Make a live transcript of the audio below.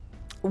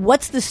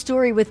What's the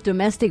story with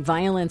domestic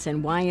violence,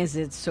 and why is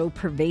it so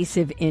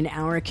pervasive in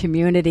our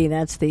community?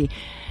 That's the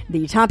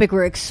topic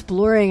we're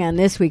exploring on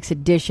this week's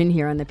edition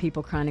here on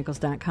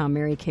thepeoplechronicles.com.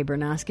 Mary Kay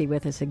Bernosky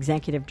with us,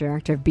 Executive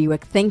Director of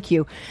BWIC. Thank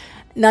you,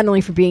 not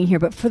only for being here,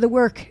 but for the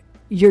work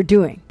you're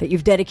doing, that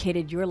you've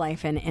dedicated your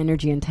life and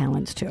energy and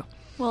talents to.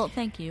 Well,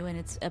 thank you, and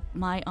it's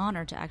my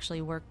honor to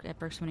actually work at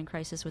Berkshire Women in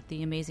Crisis with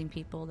the amazing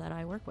people that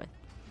I work with.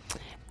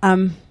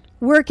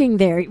 Working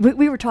there,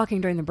 we were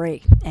talking during the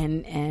break,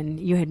 and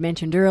you had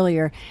mentioned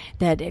earlier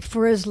that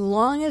for as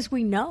long as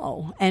we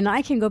know, and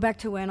I can go back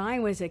to when I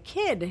was a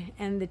kid,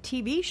 and the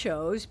TV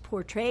shows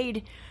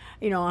portrayed,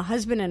 a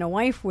husband and a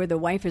wife where the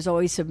wife is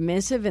always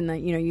submissive,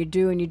 and you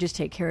do and you just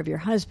take care of your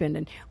husband,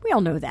 and we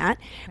all know that.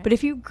 Right. But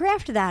if you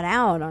graft that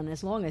out on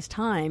as long as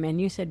time, and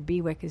you said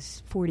BWIC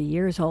is 40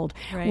 years old,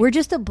 right. We're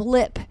just a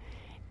blip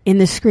in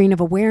the screen of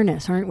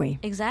awareness, aren't we?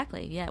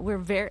 Exactly. Yeah,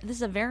 this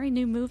is a very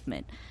new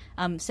movement.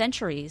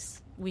 Centuries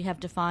we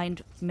have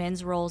defined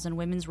men's roles and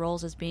women's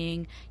roles as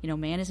being,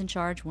 man is in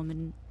charge,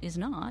 woman is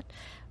not.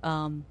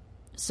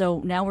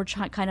 So now we're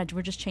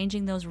just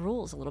changing those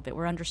rules a little bit.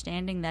 We're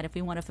understanding that if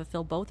we want to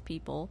fulfill both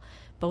people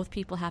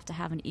have to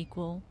have an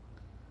equal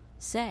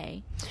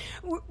say.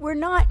 We're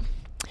not,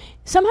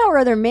 somehow or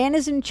other, man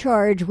is in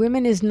charge,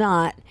 women is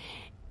not,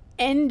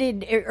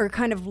 ended or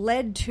kind of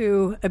led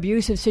to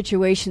abusive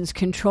situations,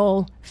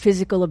 control,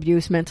 physical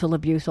abuse, mental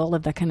abuse, all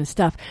of that kind of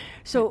stuff.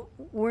 So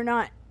we're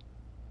not,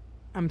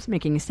 I'm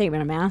making a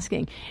statement, I'm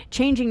asking,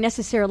 changing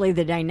necessarily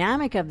the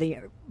dynamic of the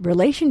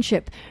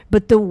relationship,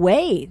 but the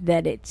way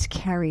that it's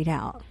carried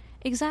out.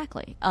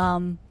 Exactly.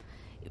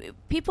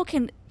 People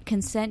can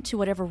consent to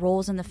whatever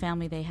roles in the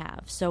family they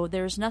have. So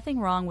there's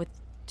nothing wrong with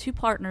two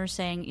partners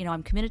saying,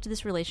 I'm committed to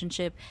this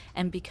relationship,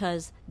 and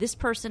because this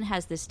person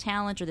has this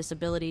talent or this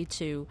ability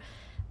to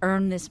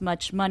earn this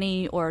much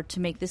money or to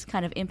make this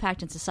kind of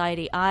impact in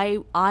society,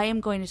 I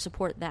am going to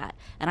support that,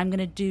 and I'm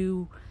going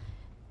to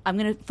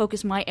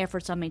focus my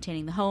efforts on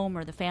maintaining the home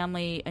or the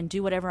family and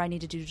do whatever I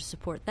need to do to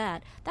support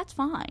that. That's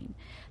fine.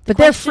 But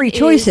they're free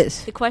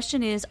choices. The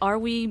question is, are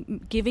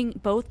we giving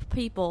both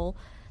people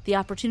the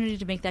opportunity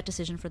to make that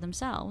decision for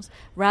themselves,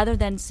 rather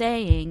than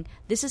saying,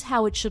 this is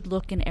how it should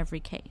look in every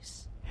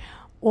case?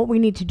 What we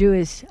need to do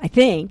is, I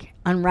think,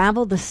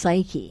 unravel the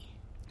psyche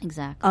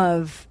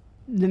of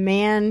the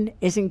man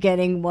isn't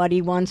getting what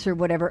he wants or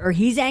whatever, or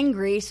he's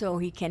angry so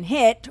he can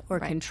hit or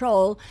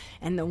control,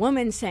 and the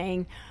woman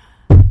saying,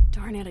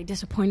 darn it, I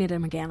disappointed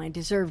him again. I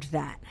deserved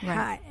that.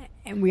 Right.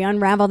 And we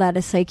unravel that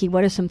as psyche.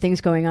 What are some things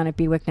going on at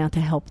BWIC now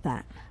to help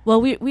that? Well,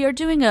 we are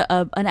doing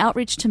an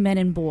outreach to men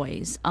and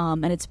boys,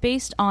 and it's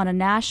based on a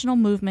national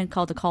movement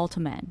called the Call to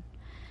Men,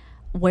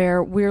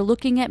 where we're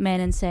looking at men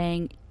and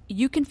saying,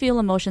 you can feel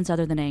emotions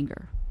other than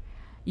anger.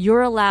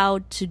 You're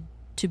allowed to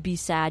be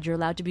sad. You're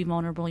allowed to be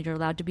vulnerable. You're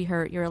allowed to be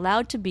hurt. You're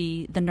allowed to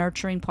be the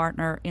nurturing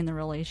partner in the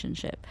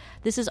relationship.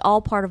 This is all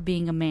part of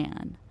being a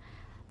man.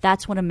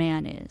 That's what a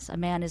man is. A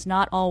man is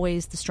not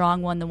always the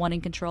strong one, the one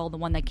in control, the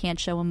one that can't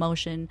show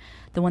emotion,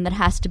 the one that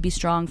has to be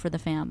strong for the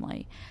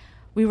family.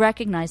 We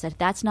recognize that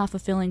that's not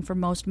fulfilling for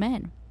most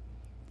men.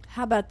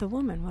 How about the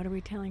woman? What are we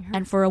telling her?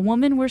 And for a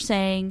woman, we're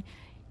saying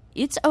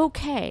it's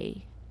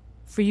okay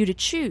for you to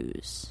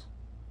choose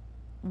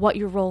what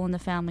your role in the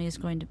family is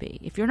going to be.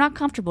 If you're not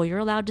comfortable, you're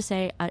allowed to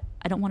say, I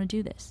don't want to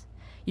do this.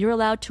 You're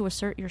allowed to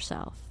assert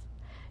yourself.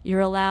 You're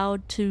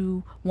allowed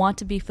to want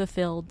to be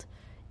fulfilled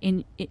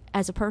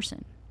as a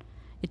person.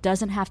 It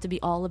doesn't have to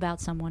be all about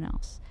someone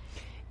else.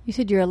 You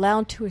said you're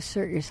allowed to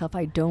assert yourself.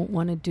 I don't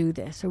want to do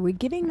this. Are we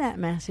giving that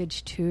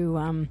message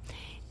to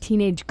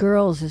teenage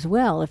girls as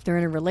well? If they're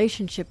in a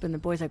relationship and the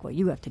boy's like, well,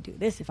 you have to do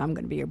this if I'm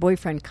going to be your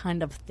boyfriend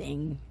kind of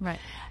thing. Right.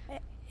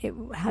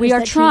 We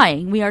are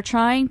trying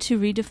to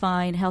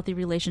redefine healthy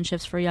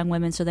relationships for young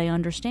women so they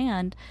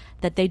understand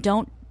that they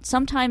don't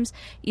sometimes,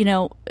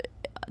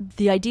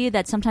 the idea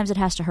that sometimes it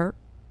has to hurt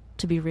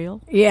to be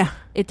real. Yeah.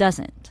 It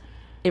doesn't.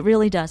 It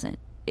really doesn't.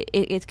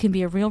 It can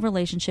be a real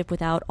relationship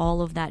without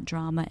all of that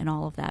drama and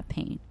all of that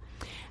pain.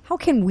 How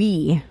can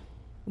we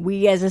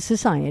as a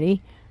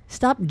society,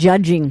 stop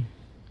judging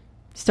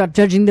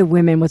the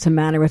women? What's the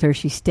matter with her?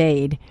 She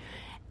stayed.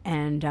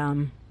 And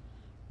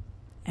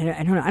I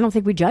don't know. I don't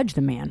think we judge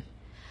the man.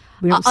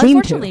 We don't seem to.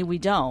 Unfortunately, we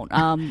don't.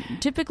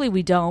 Typically,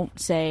 we don't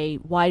say,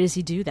 why does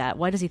he do that?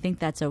 Why does he think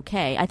that's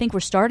okay? I think we're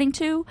starting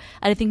to.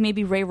 I think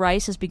maybe Ray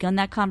Rice has begun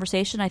that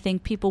conversation. I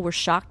think people were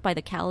shocked by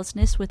the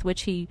callousness with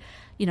which he,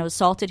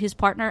 assaulted his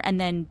partner and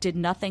then did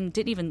nothing,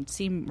 didn't even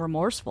seem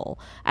remorseful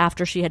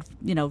after she had,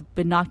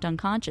 been knocked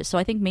unconscious. So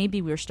I think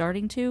maybe we're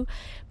starting to.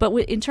 But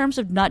in terms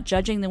of not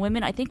judging the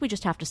women, I think we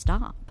just have to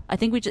stop. I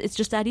think it's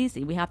just that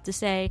easy. We have to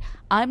say,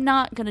 I'm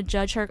not going to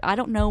judge her. I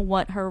don't know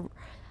what her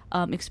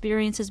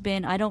experience has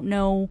been. I don't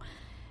know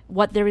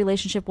what their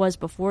relationship was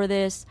before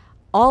this.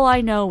 All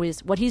I know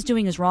is what he's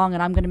doing is wrong,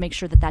 and I'm going to make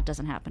sure that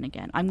doesn't happen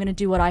again. I'm going to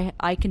do what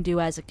I can do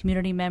as a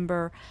community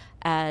member,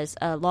 as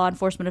a law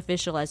enforcement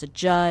official, as a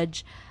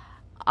judge.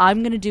 I'm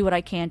going to do what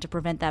I can to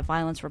prevent that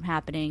violence from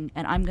happening,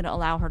 and I'm going to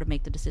allow her to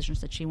make the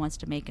decisions that she wants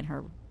to make in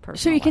her personal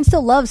So you life. can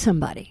still love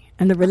somebody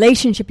and the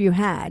relationship you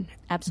had,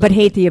 Absolutely.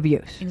 but hate the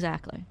abuse.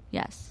 Exactly.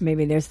 Yes.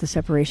 Maybe there's the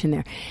separation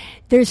there.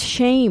 There's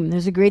shame.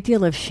 There's a great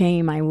deal of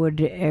shame, I would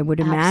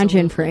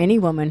imagine, for Absolutely. any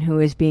woman who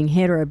is being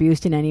hit or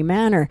abused in any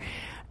manner.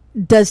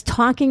 Does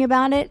talking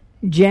about it,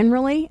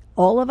 generally,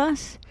 all of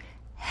us,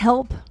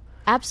 help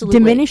Absolutely.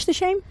 diminish the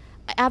shame?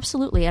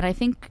 Absolutely. And I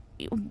think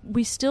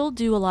we still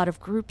do a lot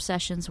of group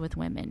sessions with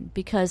women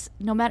because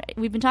no matter,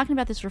 we've been talking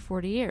about this for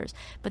 40 years,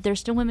 but there's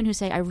still women who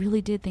say, I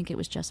really did think it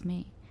was just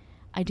me.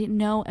 I didn't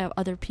know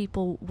other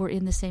people were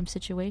in the same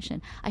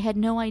situation. I had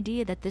no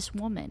idea that this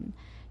woman,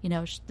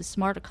 the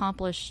smart,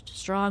 accomplished,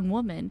 strong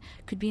woman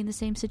could be in the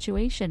same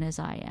situation as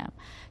I am.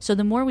 So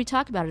the more we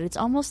talk about it, it's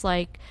almost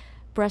like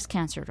breast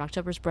cancer.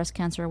 October's breast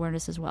cancer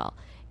awareness as well.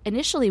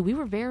 Initially,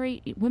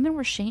 women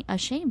were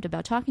ashamed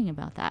about talking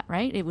about that,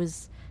 right? It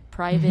was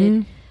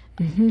private.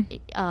 I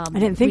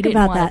didn't think we didn't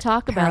about want that to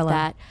talk parallel. about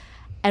that.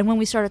 And when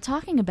we started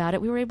talking about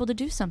it, we were able to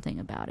do something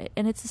about it.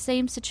 And it's the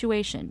same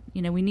situation.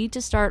 We need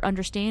to start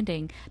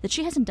understanding that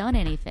she hasn't done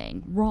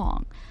anything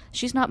wrong.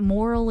 She's not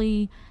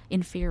morally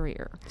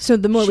inferior. So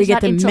the more we She's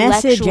get not the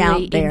message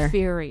intellectually out there.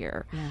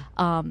 inferior.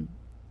 Yeah.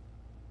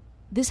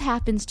 This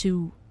happens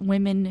to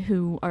women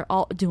who are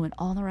all doing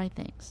all the right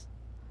things.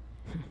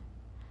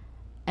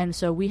 And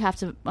so we have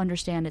to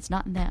understand it's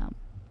not them.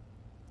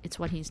 It's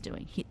what he's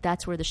doing.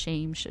 That's where the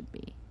shame should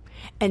be.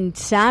 And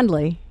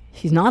sadly,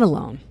 she's not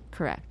alone.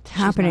 Correct. It's She's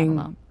not happening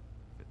alone.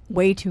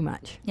 way too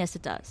much. Yes,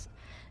 it does.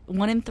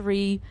 1 in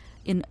 3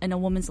 in a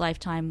woman's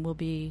lifetime will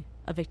be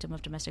a victim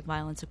of domestic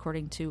violence,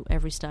 according to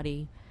every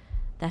study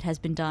that has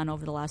been done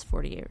over the last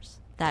 40 years.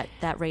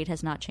 That rate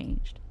has not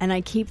changed. And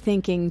I keep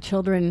thinking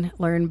children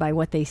learn by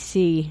what they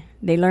see.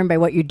 They learn by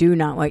what you do,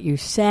 not what you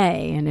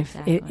say. And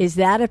Exactly. is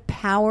that a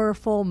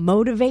powerful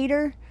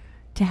motivator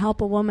to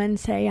help a woman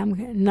say, I'm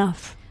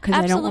enough, because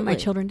I don't want my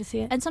Absolutely. children to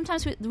see it? And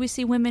sometimes we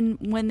see women,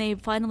 when they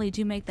finally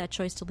do make that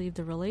choice to leave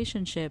the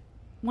relationship,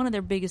 one of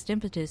their biggest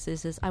impetus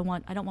is I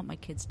don't want my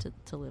kids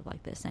to live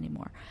like this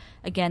anymore.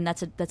 Again,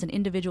 that's an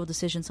individual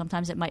decision.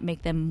 Sometimes it might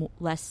make them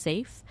less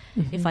safe.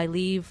 Mm-hmm. If I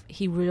leave,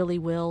 he really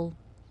will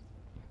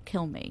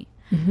kill me.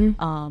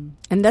 Mm-hmm.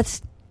 And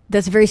that's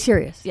very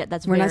serious. Yeah,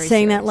 that's We're not very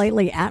saying that serious.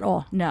 lightly at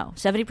all. No,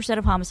 70%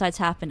 of homicides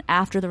happen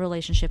after the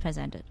relationship has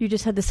ended. You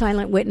just had the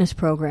Silent Witness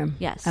program.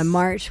 Yes. A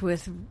march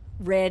with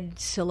red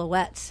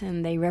silhouettes,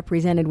 and they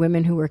represented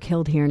women who were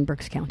killed here in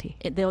Berks County.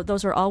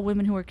 Those are all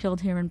women who were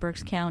killed here in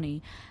Berks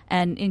County.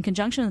 And in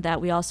conjunction with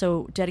that, we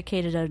also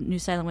dedicated a new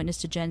silent witness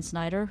to Jen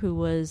Snyder, who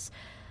was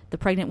the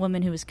pregnant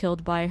woman who was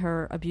killed by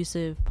her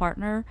abusive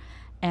partner.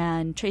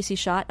 And Tracy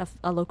Schott,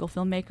 a local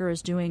filmmaker,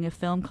 is doing a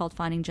film called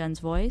Finding Jen's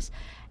Voice.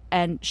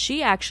 And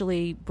she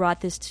actually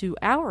brought this to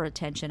our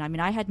attention. I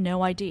mean, I had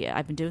no idea.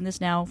 I've been doing this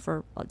now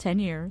for 10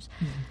 years.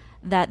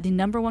 That the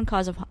number one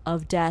cause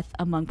of death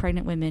among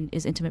pregnant women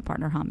is intimate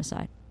partner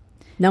homicide.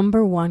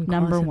 Number one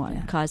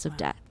Cause of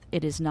death.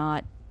 It is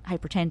not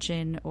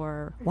hypertension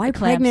or Why eclampsia.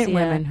 pregnant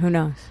women? Who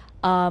knows?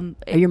 Are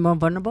you more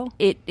vulnerable?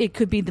 It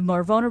could be the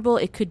more vulnerable.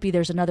 It could be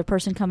there's another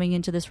person coming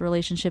into this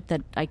relationship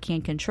that I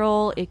can't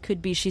control. It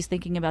could be she's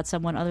thinking about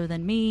someone other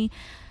than me.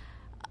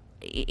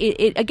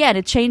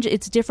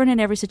 It's different in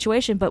every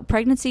situation, but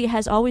pregnancy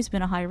has always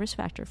been a high risk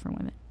factor for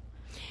women.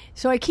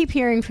 So I keep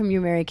hearing from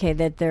you, Mary Kay,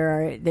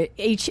 that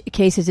each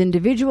case is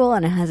individual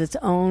and it has its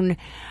own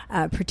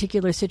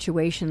particular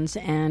situations.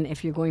 And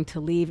if you're going to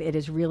leave, it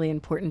is really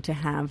important to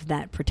have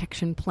that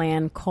protection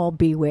plan. Call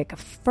BWIC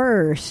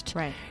first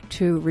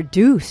to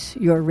reduce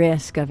your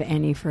risk of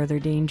any further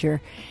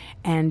danger.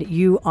 And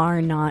you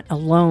are not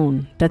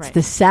alone. That's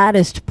the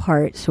saddest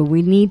part. So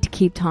we need to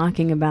keep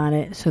talking about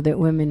it so that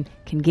women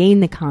can gain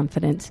the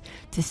confidence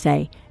to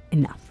say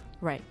enough.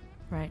 Right.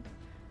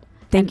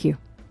 Thank you.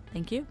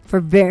 Thank you. For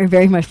very,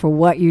 very much for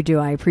what you do.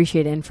 I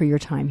appreciate it, and for your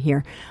time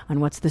here on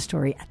What's the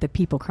Story at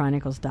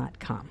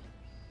thepeoplechronicles.com.